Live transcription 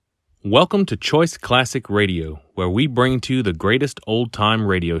Welcome to Choice Classic Radio, where we bring to you the greatest old-time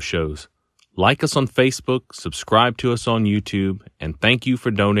radio shows. Like us on Facebook, subscribe to us on YouTube, and thank you for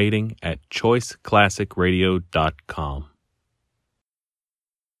donating at choiceclassicradio.com.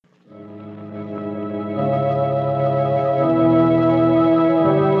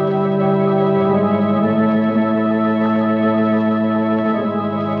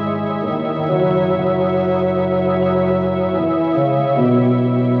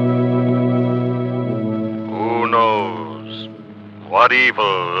 What evil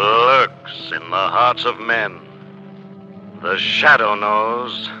lurks in the hearts of men? The Shadow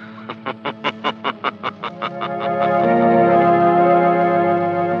knows.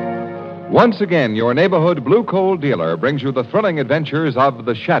 Once again, your neighborhood blue coal dealer brings you the thrilling adventures of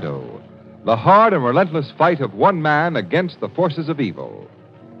The Shadow, the hard and relentless fight of one man against the forces of evil.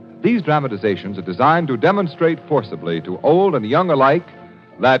 These dramatizations are designed to demonstrate forcibly to old and young alike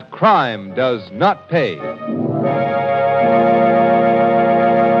that crime does not pay.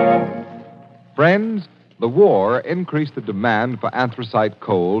 Friends, the war increased the demand for anthracite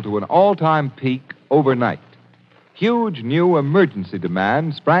coal to an all-time peak overnight. Huge new emergency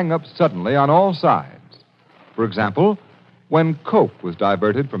demand sprang up suddenly on all sides. For example, when coke was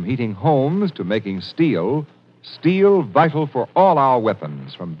diverted from heating homes to making steel vital for all our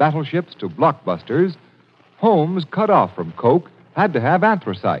weapons, from battleships to blockbusters, homes cut off from coke had to have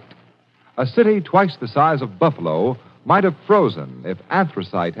anthracite. A city twice the size of Buffalo might have frozen if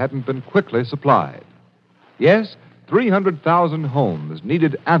anthracite hadn't been quickly supplied. Yes, 300,000 homes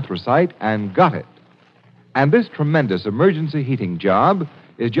needed anthracite and got it. And this tremendous emergency heating job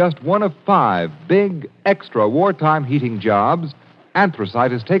is just one of 5 big, extra wartime heating jobs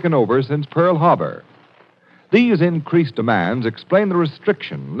anthracite has taken over since Pearl Harbor. These increased demands explain the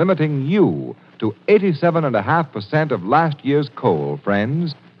restriction limiting you to 87.5% of last year's coal,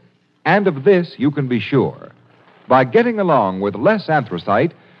 friends. And of this you can be sure. By getting along with less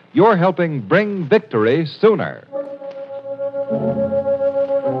anthracite, you're helping bring victory sooner.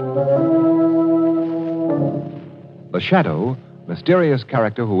 The Shadow, mysterious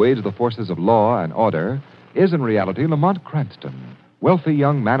character who aids the forces of law and order, is in reality Lamont Cranston, wealthy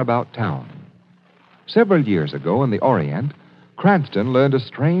young man about town. Several years ago in the Orient, Cranston learned a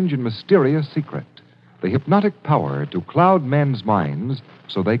strange and mysterious secret, the hypnotic power to cloud men's minds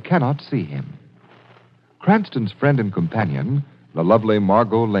so they cannot see him. Cranston's friend and companion, the lovely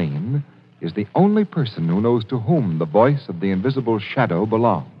Margot Lane, is the only person who knows to whom the voice of the invisible Shadow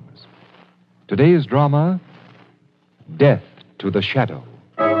belongs. Today's drama, Death to the Shadow.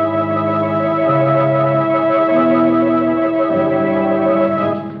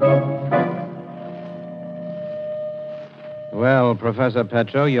 Well, Professor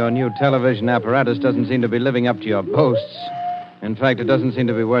Petro, your new television apparatus doesn't seem to be living up to your boasts. In fact, it doesn't seem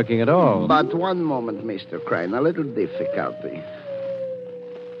to be working at all. But one moment, Mr. Crane. A little difficulty.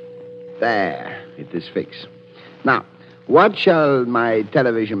 There. It is fixed. Now, what shall my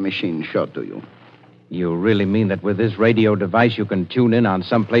television machine show to you? You really mean that with this radio device you can tune in on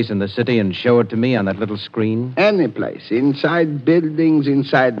some place in the city and show it to me on that little screen? Any place. Inside buildings,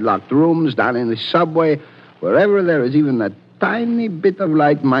 inside locked rooms, down in the subway, wherever there is even a tiny bit of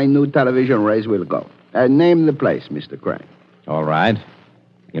light, my new television rays will go. Name the place, Mr. Crane. All right.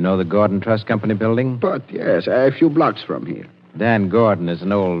 You know the Gordon Trust Company building? But, yes, a few blocks from here. Dan Gordon is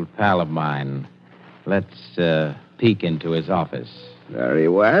an old pal of mine. Let's peek into his office. Very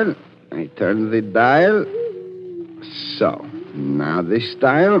well. I turn the dial. So. Now this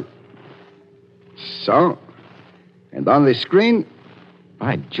dial. So. And on the screen...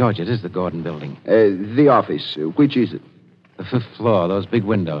 By George, it is the Gordon building. The office. Which is it? The 5th floor, those big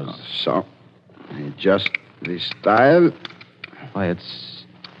windows. So. I adjust this dial. Why, it's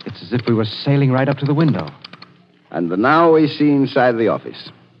as if we were sailing right up to the window. And now we see inside the office.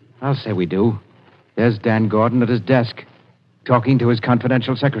 I'll say we do. There's Dan Gordon at his desk, talking to his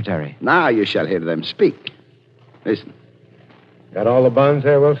confidential secretary. Now you shall hear them speak. Listen. Got all the bonds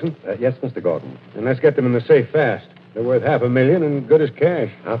there, Wilson? Yes, Mr. Gordon. And let's get them in the safe fast. They're worth $500,000 and good as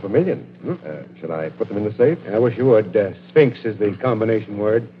cash. $500,000? Should I put them in the safe? I wish you would. Sphinx is the combination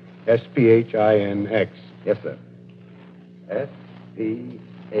word. SPHINX. Yes, sir. SPHINX.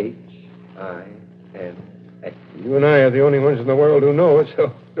 You and I are the only ones in the world who know it,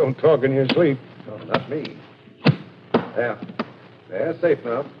 so don't talk in your sleep. No, not me. There. They're safe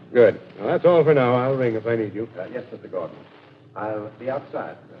now. Good. Well, that's all for now. I'll ring if I need you. Yes, Mr. Gordon. I'll be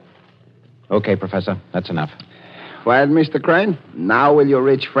outside. Okay, Professor. That's enough. Well, Mr. Crane, now will your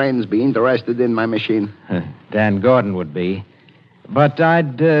rich friends be interested in my machine? Dan Gordon would be. But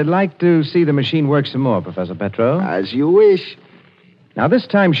I'd like to see the machine work some more, Professor Petro. As you wish. Now, this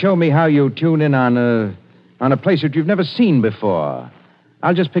time, show me how you tune in on a place that you've never seen before.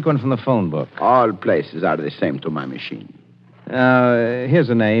 I'll just pick one from the phone book. All places are the same to my machine. Here's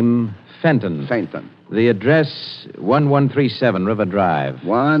a name, Fenton. Fenton. The address, 1137 River Drive.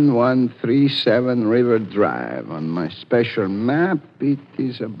 1137 River Drive. On my special map, it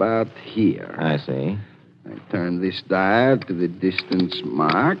is about here. I see. I turn this dial to the distance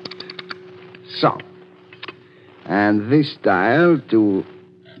marked. So. And this dial to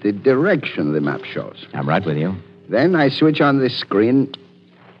the direction the map shows. I'm right with you. Then I switch on the screen,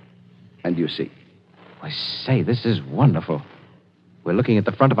 and you see. I say, this is wonderful. We're looking at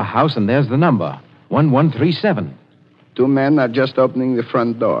the front of a house, and there's the number, 1137. 2 men are just opening the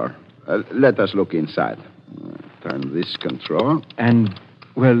front door. Let us look inside. Turn this control. And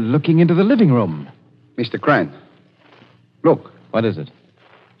we're looking into the living room. Mr. Crane, look. What is it?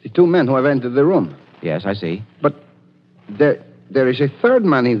 The 2 men who have entered the room. Yes, I see. But there is a third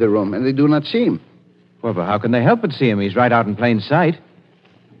man in the room, and they do not see him. Well, but how can they help but see him? He's right out in plain sight.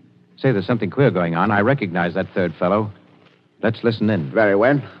 Say, there's something queer going on. I recognize that third fellow. Let's listen in. Very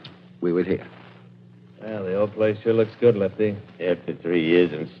well. We will hear. Well, the old place sure looks good, Lefty. After 3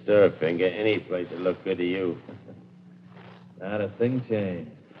 years in stir, Finger, any place will look good to you. Not a thing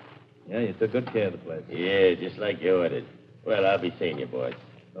changed. Yeah, you took good care of the place. Yeah, just like you ordered. Well, I'll be seeing you, boys.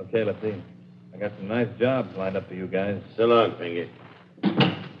 Okay, Lefty. I got some nice jobs lined up for you guys. So long, Finger.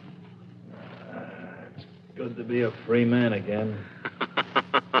 It's good to be a free man again.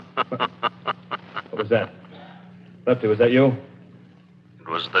 What was that? Lefty, was that you? It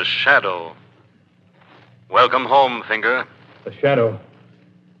was the Shadow. Welcome home, Finger. The Shadow.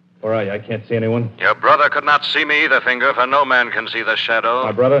 Where are you? I can't see anyone. Your brother could not see me either, Finger, for no man can see the Shadow.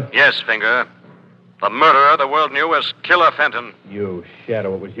 My brother? Yes, Finger. The murderer the world knew as Killer Fenton. You,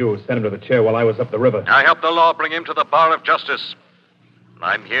 Shadow. It was you who sent him to the chair while I was up the river. I helped the law bring him to the bar of justice.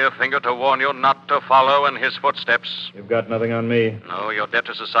 I'm here, Finger, to warn you not to follow in his footsteps. You've got nothing on me. No, your debt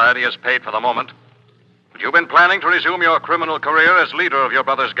to society is paid for the moment. But you've been planning to resume your criminal career as leader of your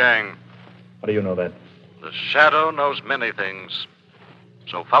brother's gang. How do you know that? The Shadow knows many things.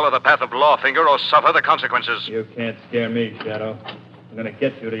 So follow the path of law, Finger, or suffer the consequences. You can't scare me, Shadow. I'm going to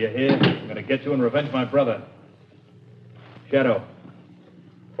get you, do you hear? I'm going to get you and revenge my brother. Shadow,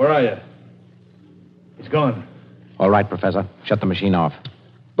 where are you? He's gone. All right, Professor. Shut the machine off.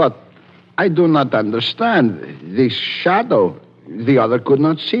 But I do not understand. This Shadow, the other could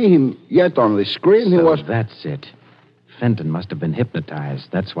not see him yet on the screen. He was... That's it. Fenton must have been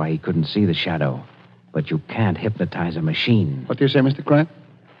hypnotized. That's why he couldn't see the Shadow. But you can't hypnotize a machine. What do you say, Mr. Crane?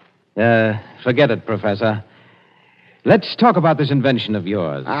 Forget it, Professor. Let's talk about this invention of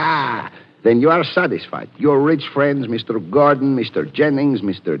yours. Ah, then you are satisfied. Your rich friends, Mr. Gordon, Mr. Jennings,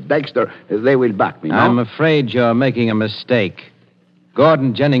 Mr. Dexter, they will back me, no? I'm afraid you're making a mistake.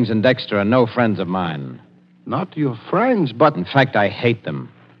 Gordon, Jennings, and Dexter are no friends of mine. Not your friends, but... In fact, I hate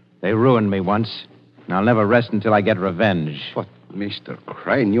them. They ruined me once, and I'll never rest until I get revenge. But, Mr.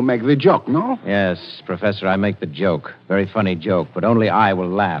 Crane, you make the joke, no? Yes, Professor, I make the joke. Very funny joke, but only I will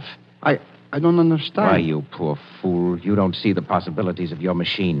laugh. I don't understand. Why, you poor fool, you don't see the possibilities of your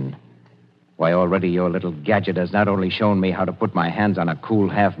machine. Why, already your little gadget has not only shown me how to put my hands on a cool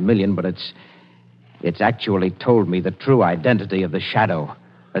 $500,000, but it's actually told me the true identity of the Shadow,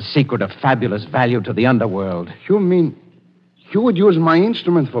 a secret of fabulous value to the underworld. You mean you would use my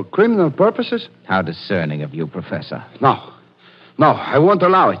instrument for criminal purposes? How discerning of you, Professor. No, I won't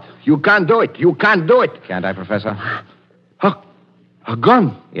allow it. You can't do it. You can't do it. Can't I, Professor? A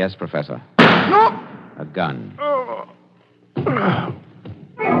gun? Yes, Professor. No! A gun.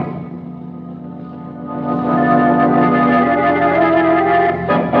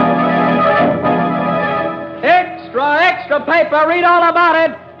 Extra paper. Read all about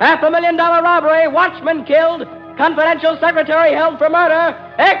it. $500,000 robbery. Watchman killed. Confidential secretary held for murder.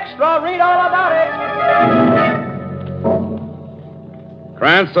 Extra. Read all about it.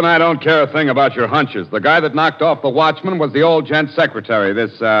 Cranston, I don't care a thing about your hunches. The guy that knocked off the watchman was the old gent's secretary,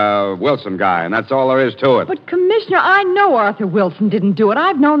 this Wilson guy, and that's all there is to it. But, Commissioner, I know Arthur Wilson didn't do it.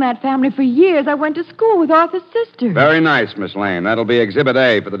 I've known that family for years. I went to school with Arthur's sister. Very nice, Miss Lane. That'll be Exhibit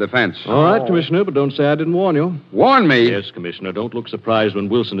A for the defense. All right, Commissioner, but don't say I didn't warn you. Warn me? Yes, Commissioner. Don't look surprised when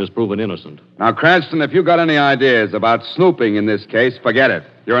Wilson is proven innocent. Now, Cranston, if you got any ideas about snooping in this case, forget it.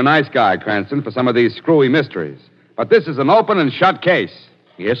 You're a nice guy, Cranston, for some of these screwy mysteries. But this is an open and shut case.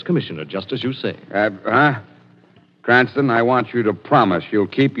 Yes, Commissioner, just as you say. Cranston, I want you to promise you'll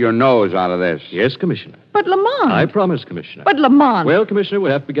keep your nose out of this. Yes, Commissioner. But Lamont. I promise, Commissioner. But Lamont. Well, Commissioner,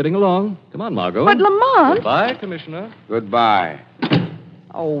 we'll have to be getting along. Come on, Margot. But Lamont. Goodbye, Commissioner. Goodbye.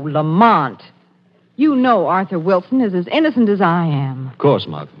 Oh, Lamont. You know Arthur Wilson is as innocent as I am. Of course,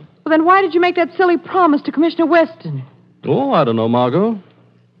 Margot. Well, then why did you make that silly promise to Commissioner Weston? Oh, I don't know, Margot.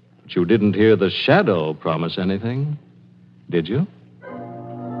 But you didn't hear the Shadow promise anything, did you?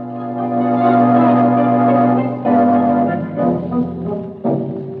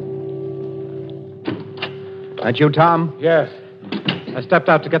 That you, Tom? Yes. I stepped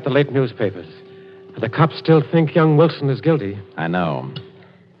out to get the late newspapers. The cops still think young Wilson is guilty. I know.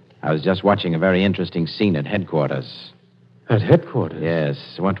 I was just watching a very interesting scene at headquarters. At headquarters? Yes.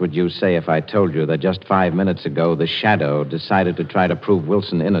 What would you say if I told you that just 5 minutes ago, the Shadow decided to try to prove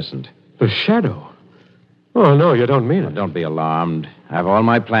Wilson innocent? The Shadow? Oh, no, you don't mean it. Don't be alarmed. I have all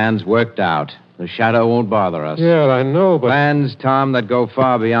my plans worked out. The Shadow won't bother us. Yeah, I know, but... Plans, Tom, that go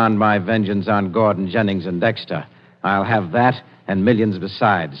far beyond my vengeance on Gordon, Jennings, and Dexter. I'll have that and millions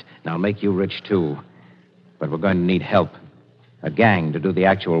besides. And I'll make you rich, too. But we're going to need help. A gang to do the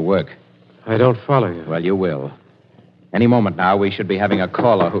actual work. I don't follow you. Well, you will. Any moment now, we should be having a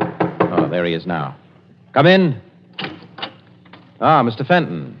caller who... Oh, there he is now. Come in. Ah, Mr.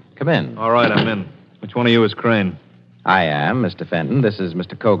 Fenton. Come in. All right, I'm in. Which one of you is Crane? I am, Mr. Fenton. This is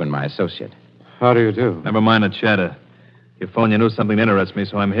Mr. Cogan, my associate. How do you do? Never mind the chatter. Your phone, you knew something that interests me,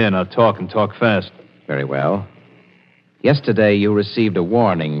 so I'm here. Now talk and talk fast. Very well. Yesterday, you received a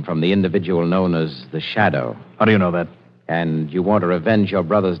warning from the individual known as the Shadow. How do you know that? And you want to revenge your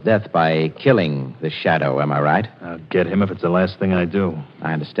brother's death by killing the Shadow, am I right? I'll get him if it's the last thing I do.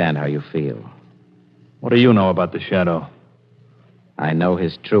 I understand how you feel. What do you know about the Shadow? I know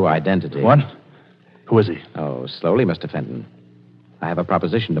his true identity. What? Who is he? Oh, slowly, Mr. Fenton. I have a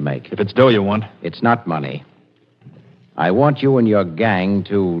proposition to make. If it's dough you want. It's not money. I want you and your gang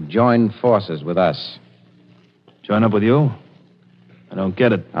to join forces with us. Join up with you? I don't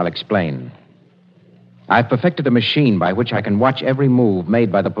get it. I'll explain. I've perfected a machine by which I can watch every move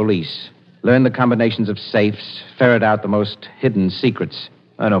made by the police, learn the combinations of safes, ferret out the most hidden secrets.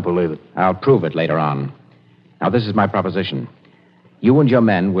 I don't believe it. I'll prove it later on. Now, this is my proposition. You and your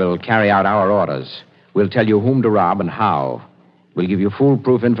men will carry out our orders. We'll tell you whom to rob and how. We'll give you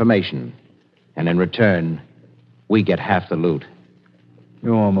foolproof information. And in return, we get half the loot.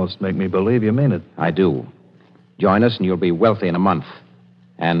 You almost make me believe you mean it. I do. Join us and you'll be wealthy in a month.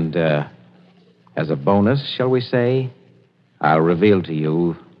 And, as a bonus, shall we say, I'll reveal to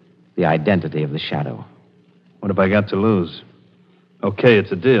you the identity of the Shadow. What have I got to lose? Okay,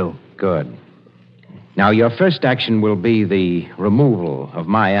 it's a deal. Good. Now, your first action will be the removal of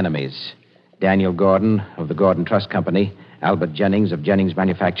my enemies. Daniel Gordon of the Gordon Trust Company, Albert Jennings of Jennings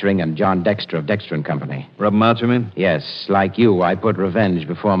Manufacturing, and John Dexter of Dexter and Company. Rub them out, you mean? Yes, like you, I put revenge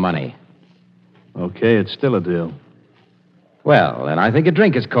before money. Okay, it's still a deal. Well, then I think a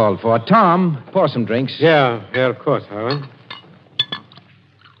drink is called for. Tom, pour some drinks. Yeah, of course, Howard.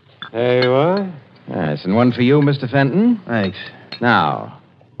 There you are. Yes, and one for you, Mr. Fenton. Thanks. Now,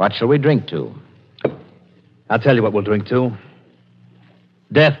 what shall we drink to? I'll tell you what we'll drink to.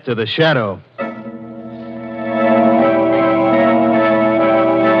 Death to the Shadow.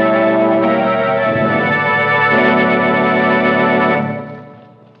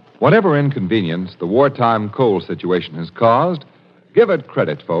 Whatever inconvenience the wartime coal situation has caused, give it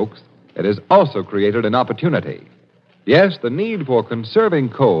credit, folks. It has also created an opportunity. Yes, the need for conserving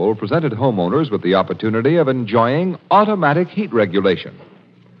coal presented homeowners with the opportunity of enjoying automatic heat regulation.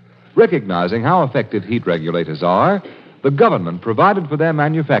 Recognizing how effective heat regulators are, the government provided for their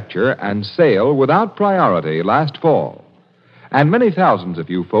manufacture and sale without priority last fall. And many thousands of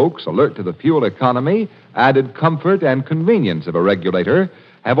you folks, alert to the fuel economy, added comfort, and convenience of a regulator,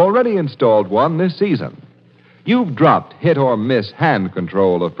 have already installed one this season. You've dropped hit or miss hand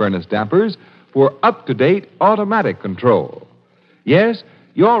control of furnace dampers for up-to-date automatic control. Yes,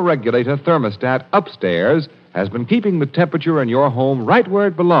 your regulator thermostat upstairs has been keeping the temperature in your home right where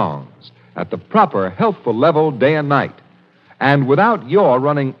it belongs, at the proper healthful level day and night, and without your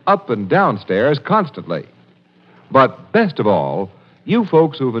running up and downstairs constantly. But best of all, you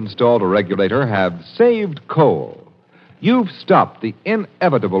folks who've installed a regulator have saved coal. You've stopped the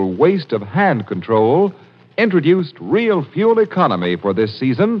inevitable waste of hand control, introduced real fuel economy for this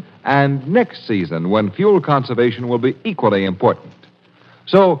season and next season when fuel conservation will be equally important.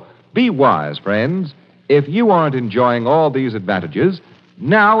 So be wise, friends. If you aren't enjoying all these advantages,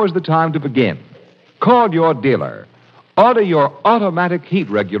 now is the time to begin. Call your dealer. Order your automatic heat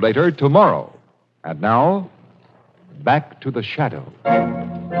regulator tomorrow. And now, back to the Shadow.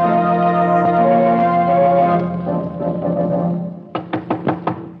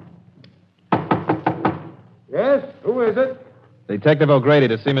 Yes? Who is it? Detective O'Grady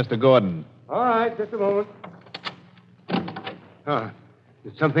to see Mr. Gordon. All right, just a moment.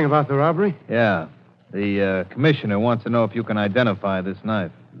 Is something about the robbery? Yeah. The commissioner wants to know if you can identify this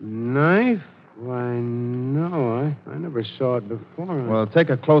knife. Knife? Why, no. I never saw it before. Well, take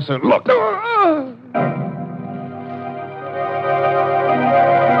a closer look.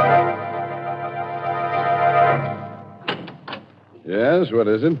 Yes, what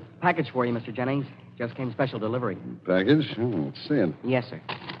is it? Package for you, Mr. Jennings. Just came special delivery. Package? Oh, let's see it. Yes, sir.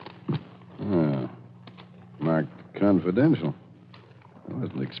 Ah, marked confidential. I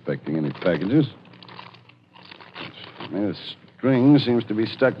wasn't expecting any packages. This string seems to be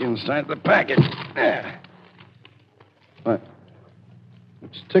stuck inside the package. There. What?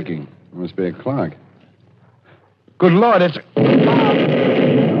 It's ticking. It must be a clock. Good Lord, it's...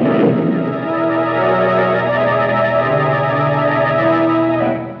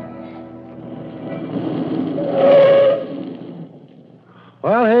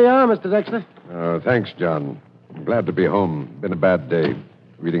 Well, here you are, Mr. Dexter. Thanks, John. I'm glad to be home. Been a bad day.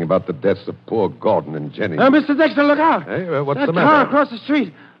 Reading about the deaths of poor Gordon and Jenny. Mr. Dexter, look out. Hey, what's that the matter? car across the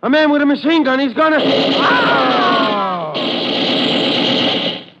street. A man with a machine gun. He's gonna... Ah!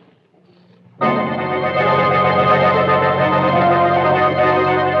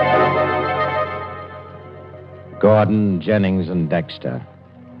 Gordon, Jennings, and Dexter.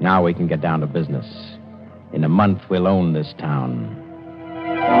 Now we can get down to business. In a month, we'll own this town.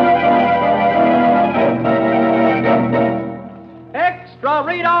 Extra,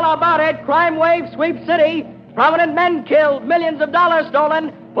 read all about it. Crime wave sweeps city. Prominent men killed. Millions of dollars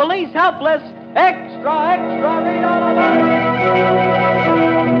stolen. Police helpless. Extra, read all about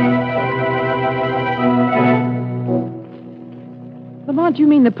it. Lamont, you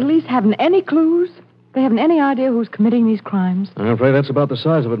mean the police haven't any clues? They haven't any idea who's committing these crimes? I'm afraid that's about the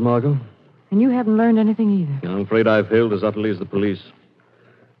size of it, Margot. And you haven't learned anything either? I'm afraid I've failed as utterly as the police.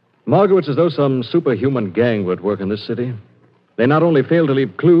 Margot, it's as though some superhuman gang were at work in this city. They not only fail to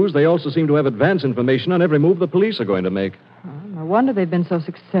leave clues, they also seem to have advance information on every move the police are going to make. Oh, no wonder they've been so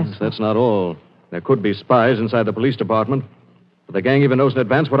successful. Yes, that's not all. There could be spies inside the police department. But the gang even knows in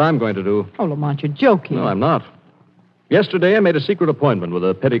advance what I'm going to do. Oh, Lamont, you're joking. No, I'm not. Yesterday, I made a secret appointment with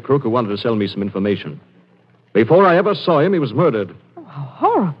a petty crook who wanted to sell me some information. Before I ever saw him, he was murdered. Oh, how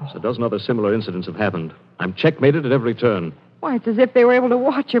horrible. A dozen other similar incidents have happened. I'm checkmated at every turn. Why, it's as if they were able to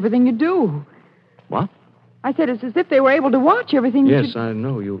watch everything you do. What? I said it's as if they were able to watch everything you do. Yes, I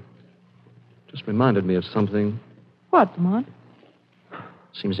know. You just reminded me of something. What, Lamont?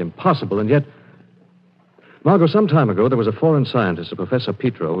 Seems impossible, and yet... Margot, some time ago, there was a foreign scientist, a Professor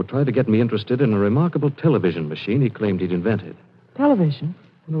Petro, who tried to get me interested in a remarkable television machine he claimed he'd invented. Television? I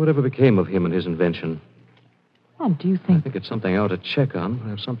wonder whatever became of him and his invention. What do you think? I think it's something I ought to check on, but I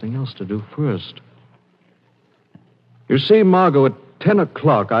have something else to do first. You see, Margot, at 10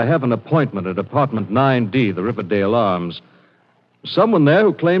 o'clock, I have an appointment at Apartment 9D, the Riverdale Arms. Someone there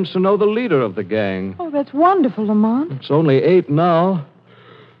who claims to know the leader of the gang. Oh, that's wonderful, Lamont. It's only 8 now.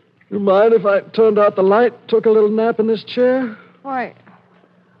 You mind if I turned out the light, took a little nap in this chair? Why,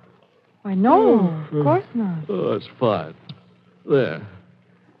 no, of course not. Oh, that's fine. There.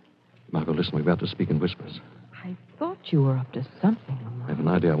 Margot, listen, we've got to speak in whispers. I thought you were up to something, Lamont. I have an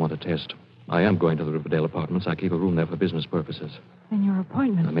idea I want to test. I am going to the Riverdale Apartments. I keep a room there for business purposes. And your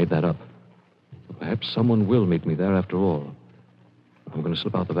appointment? I made that up. Perhaps someone will meet me there after all. I'm going to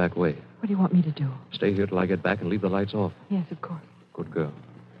slip out the back way. What do you want me to do? Stay here till I get back and leave the lights off. Yes, of course. Good girl.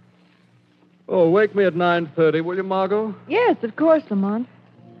 Oh, wake me at 9:30, will you, Margot? Yes, of course, Lamont.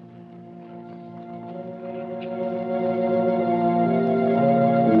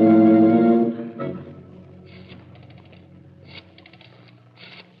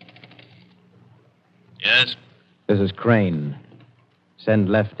 Yes? This is Crane. Send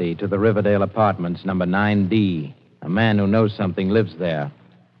Lefty to the Riverdale Apartments, number 9D. A man who knows something lives there.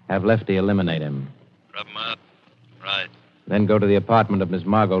 Have Lefty eliminate him. Rub him out. Right. Then go to the apartment of Miss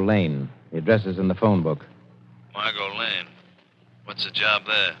Margot Lane. The address is in the phone book. Margot Lane. What's the job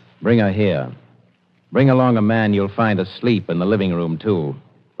there? Bring her here. Bring along a man you'll find asleep in the living room, too.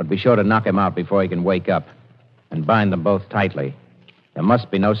 But be sure to knock him out before he can wake up. And bind them both tightly. There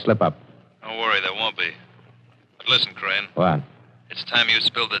must be no slip-up. Don't worry, there won't be. But listen, Crane. What? It's time you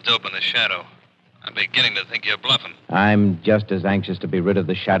spilled the dope in the shadow. I'm beginning to think you're bluffing. I'm just as anxious to be rid of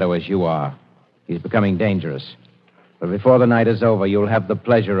the shadow as you are. He's becoming dangerous. But before the night is over, you'll have the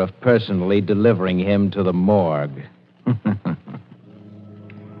pleasure of personally delivering him to the morgue.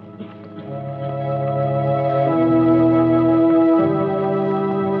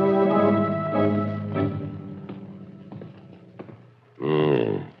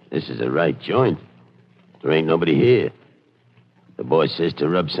 Yeah, this is the right joint. There ain't nobody here. The boy says to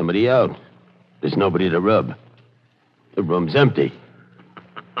rub somebody out. There's nobody to rub. The room's empty.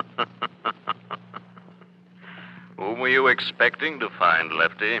 expecting to find,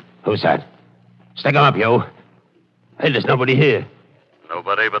 Lefty? Who's that? Stick 'em up, you. Hey, there's nobody here.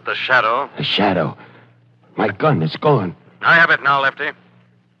 Nobody but the shadow. A shadow. My gun, it's gone. I have it now, Lefty.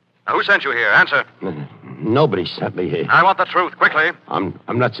 Now, who sent you here? Answer. Nobody sent me here. I want the truth, quickly. I'm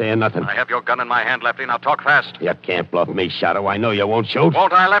not saying nothing. I have your gun in my hand, Lefty. Now talk fast. You can't bluff me, Shadow. I know you won't shoot.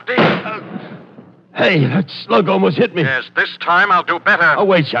 Won't I, Lefty? Hey, that slug almost hit me. Yes, this time I'll do better. Oh,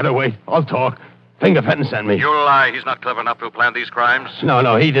 wait, Shadow, wait. I'll talk. Finger Fenton sent me. You lie. He's not clever enough to plan these crimes.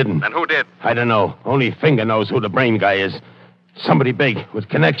 No, he didn't. Then who did? I don't know. Only Finger knows who the brain guy is. Somebody big, with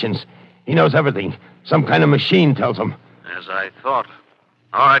connections. He knows everything. Some kind of machine tells him. As I thought.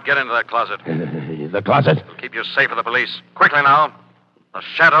 All right, get into that closet. The closet? It'll keep you safe of the police. Quickly now. The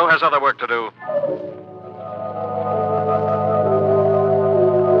shadow has other work to do.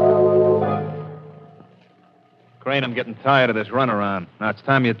 Crane, I'm getting tired of this runaround. Now it's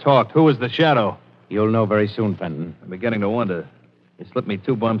time you talked. Who is the shadow? You'll know very soon, Fenton. I'm beginning to wonder. You slipped me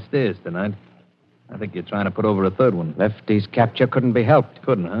 2 bum stairs tonight. I think you're trying to put over a third one. Lefty's capture couldn't be helped.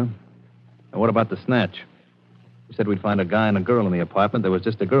 Couldn't, huh? And what about the snatch? You said we'd find a guy and a girl in the apartment. There was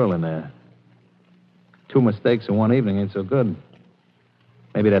just a girl in there. 2 mistakes in one evening ain't so good.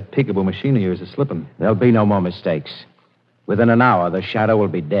 Maybe that peekaboo machine of yours is slipping. There'll be no more mistakes. Within an hour, the shadow will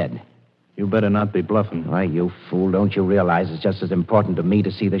be dead. You better not be bluffing. Why, you fool, don't you realize it's just as important to me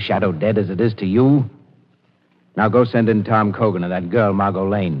to see the shadow dead as it is to you? Now go send in Tom Cogan and that girl, Margot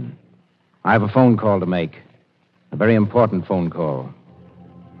Lane. I have a phone call to make. A very important phone call.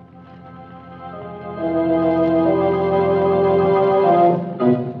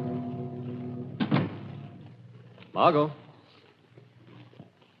 Margot?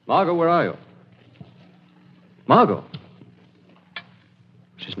 Margot, where are you? Margot?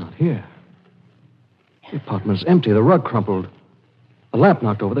 She's not here. The apartment's empty, the rug crumpled. The lamp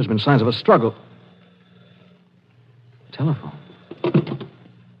knocked over. There's been signs of a struggle. Telephone.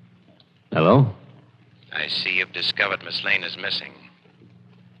 Hello? I see you've discovered Miss Lane is missing.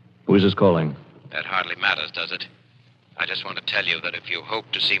 Who is this calling? That hardly matters, does it? I just want to tell you that if you hope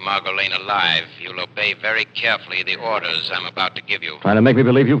to see Margot Lane alive, you'll obey very carefully the orders I'm about to give you. Trying to make me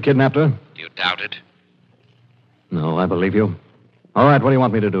believe you've kidnapped her? Do you doubt it? No, I believe you. All right, what do you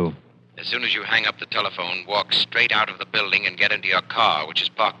want me to do? As soon as you hang up the telephone, walk straight out of the building and get into your car, which is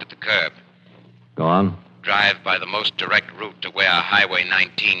parked at the curb. Go on. Drive by the most direct route to where Highway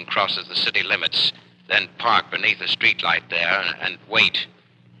 19 crosses the city limits. Then park beneath a streetlight there and wait.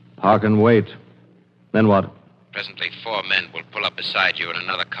 Park and wait. Then what? Presently, 4 men will pull up beside you in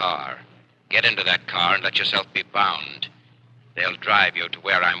another car. Get into that car and let yourself be bound. They'll drive you to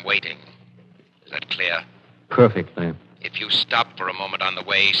where I'm waiting. Is that clear? Perfectly. If you stop for a moment on the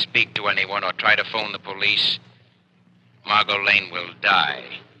way, speak to anyone, or try to phone the police, Margot Lane will die.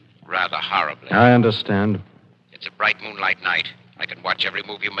 Rather horribly. I understand. It's a bright moonlight night. I can watch every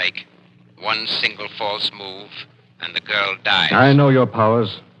move you make. One single false move, and the girl dies. I know your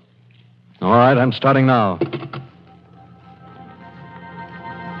powers. All right, I'm starting now.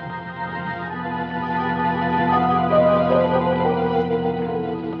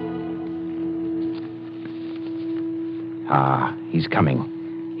 Ah, he's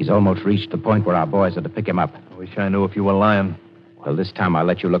coming. He's almost reached the point where our boys are to pick him up. I wish I knew if you were lying. Well, this time I'll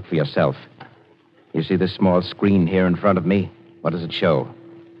let you look for yourself. You see this small screen here in front of me? What does it show?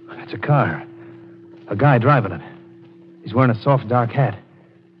 It's a car. A guy driving it. He's wearing a soft, dark hat.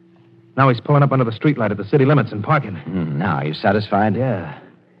 Now he's pulling up under the streetlight at the city limits and parking. Now, you satisfied? Yeah,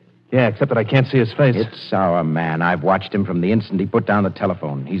 except that I can't see his face. It's our man. I've watched him from the instant he put down the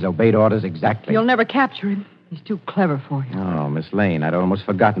telephone. He's obeyed orders exactly. You'll never capture him. He's too clever for you. Oh, Miss Lane, I'd almost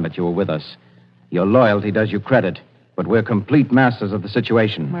forgotten that you were with us. Your loyalty does you credit, but we're complete masters of the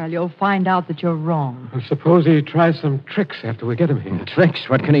situation. Well, you'll find out that you're wrong. Well, suppose he tries some tricks after we get him here. Tricks?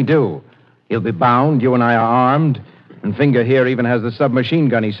 What can he do? He'll be bound, you and I are armed, and Finger here even has the submachine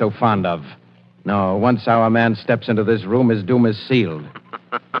gun he's so fond of. No, once our man steps into this room, his doom is sealed.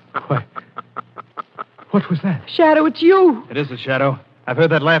 What was that? Shadow, it's you. It is the shadow. I've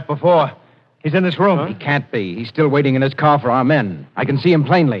heard that laugh before. He's in this room. He can't be. He's still waiting in his car for our men. I can see him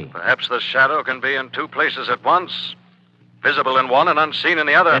plainly. Perhaps the shadow can be in 2 places at once. Visible in one and unseen in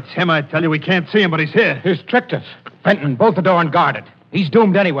the other. It's him, I tell you. We can't see him, but he's here. He's tricked us. Fenton, bolt the door and guard it. He's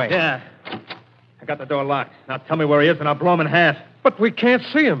doomed anyway. Yeah. I got the door locked. Now tell me where he is, and I'll blow him in half. But we can't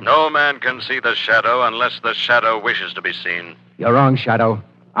see him. No man can see the shadow unless the shadow wishes to be seen. You're wrong, Shadow.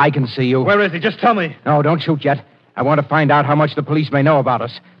 I can see you. Where is he? Just tell me. No, don't shoot yet. I want to find out how much the police may know about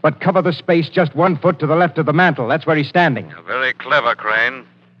us. But cover the space just 1 foot to the left of the mantel. That's where he's standing. You're very clever, Crane.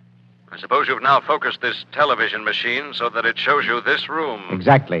 I suppose you've now focused this television machine so that it shows you this room.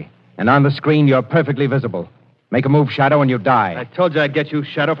 Exactly. And on the screen, you're perfectly visible. Make a move, Shadow, and you die. I told you I'd get you,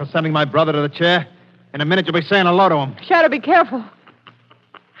 Shadow, for sending my brother to the chair. In a minute, you'll be saying hello to him. Shadow, be careful.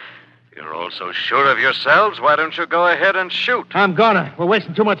 You're all so sure of yourselves. Why don't you go ahead and shoot? I'm gonna. We're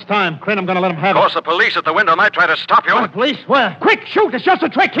wasting too much time. Crane, I'm gonna let him have Of course, the police at the window might try to stop you. What, police? Where? Quick, shoot! It's just a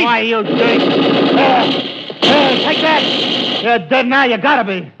trick. Why, you dick. Take that. You're dead now. You gotta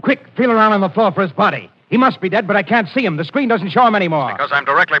be. Quick, feel around on the floor for his body. He must be dead, but I can't see him. The screen doesn't show him anymore. Because I'm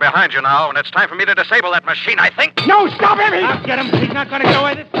directly behind you now, and it's time for me to disable that machine, I think. No, stop him! I'll get him. He's not gonna get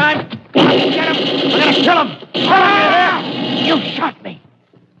away this time. I'll get him. I'm gonna kill him. You shot me.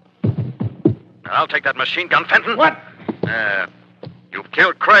 I'll take that machine gun, Fenton. What? You've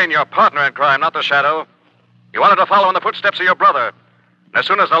killed Crane, your partner in crime, not the Shadow. You wanted to follow in the footsteps of your brother. And as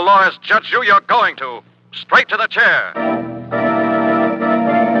soon as the law has judged you, you're going to. Straight to the chair.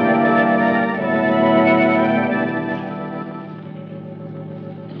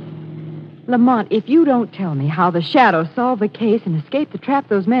 Lamont, if you don't tell me how the Shadow solved the case and escaped the trap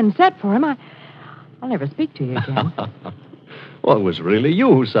those men set for him, I'll never speak to you again. Well, it was really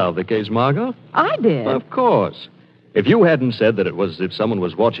you who solved the case, Margot. I did. Of course. If you hadn't said that it was as if someone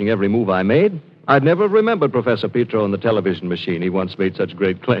was watching every move I made, I'd never have remembered Professor Petro and the television machine he once made such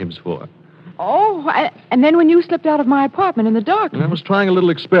great claims for. Oh, and then when you slipped out of my apartment in the dark. I was trying a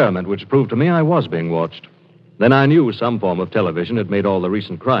little experiment which proved to me I was being watched. Then I knew some form of television had made all the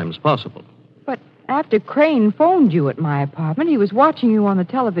recent crimes possible. But after Crane phoned you at my apartment, he was watching you on the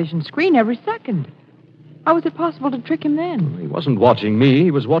television screen every second. How was it possible to trick him then? He wasn't watching me.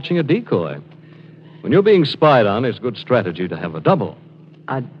 He was watching a decoy. When you're being spied on, it's good strategy to have a double.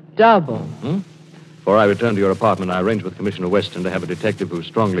 A double? Before I returned to your apartment, I arranged with Commissioner Weston to have a detective who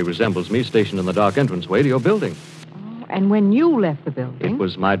strongly resembles me stationed in the dark entranceway to your building. Oh, and when you left the building? It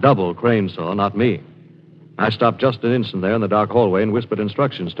was my double Crane saw, not me. I stopped just an instant there in the dark hallway and whispered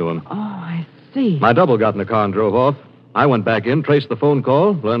instructions to him. Oh, I see. My double got in the car and drove off. I went back in, traced the phone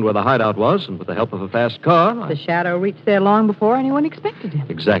call, learned where the hideout was, and with the help of a fast car... The Shadow reached there long before anyone expected him.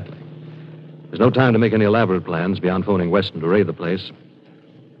 Exactly. There's no time to make any elaborate plans beyond phoning Weston to raid the place.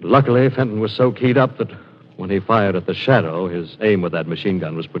 Luckily, Fenton was so keyed up that when he fired at the Shadow, his aim with that machine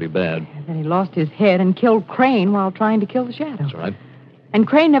gun was pretty bad. And then he lost his head and killed Crane while trying to kill the Shadow. That's right. And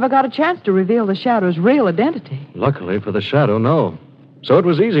Crane never got a chance to reveal the Shadow's real identity. Luckily for the Shadow, no. So it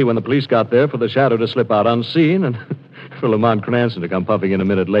was easy when the police got there for the Shadow to slip out unseen and for Lamont Cranston to come puffing in a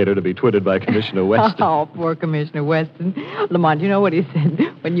minute later to be twitted by Commissioner Weston. Oh, poor Commissioner Weston. Lamont, you know what he said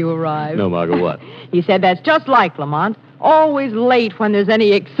when you arrived? No, Margot, what? He said that's just like Lamont. Always late when there's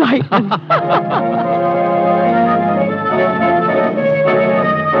any excitement.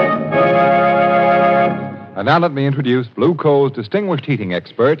 And now let me introduce Blue Coal's distinguished heating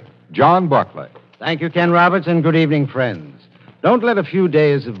expert, John Barclay. Thank you, Ken Roberts, and good evening, friends. Don't let a few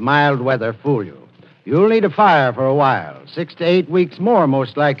days of mild weather fool you. You'll need a fire for a while, 6 to 8 weeks more,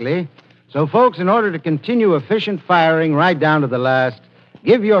 most likely. So, folks, in order to continue efficient firing right down to the last,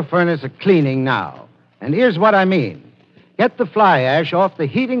 give your furnace a cleaning now. And here's what I mean. Get the fly ash off the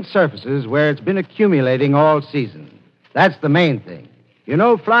heating surfaces where it's been accumulating all season. That's the main thing. You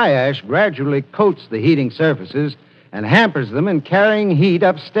know, fly ash gradually coats the heating surfaces and hampers them in carrying heat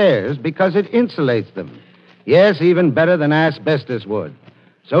upstairs because it insulates them. Yes, even better than asbestos would.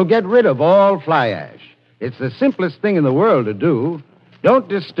 So get rid of all fly ash. It's the simplest thing in the world to do. Don't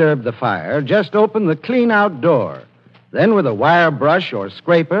disturb the fire. Just open the clean-out door. Then with a wire brush or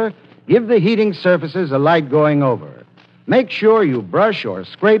scraper, give the heating surfaces a light going over. Make sure you brush or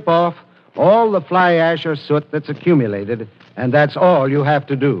scrape off all the fly ash or soot that's accumulated, and that's all you have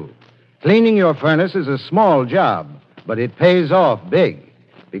to do. Cleaning your furnace is a small job, but it pays off big.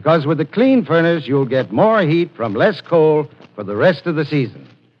 Because with a clean furnace, you'll get more heat from less coal for the rest of the season.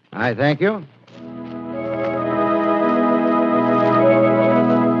 I thank you.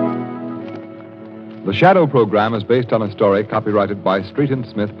 The Shadow program is based on a story copyrighted by Street and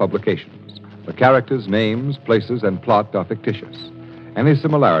Smith Publications. The characters, names, places, and plot are fictitious. Any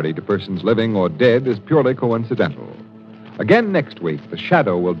similarity to persons living or dead is purely coincidental. Again next week, the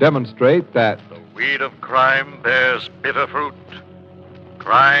Shadow will demonstrate that The weed of crime bears bitter fruit.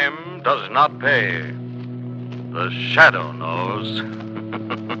 Crime does not pay. The Shadow knows.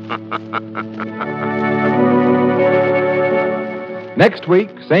 next week,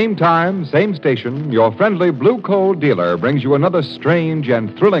 same time, same station, your friendly Blue Coal dealer brings you another strange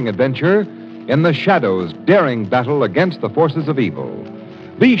and thrilling adventure in the Shadow's daring battle against the forces of evil.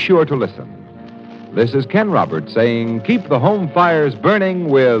 Be sure to listen. This is Ken Roberts saying, keep the home fires burning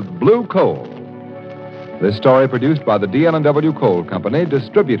with Blue Coal. This story produced by the DL&W Coal Company,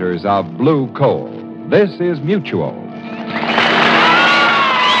 distributors of Blue Coal. This is Mutual.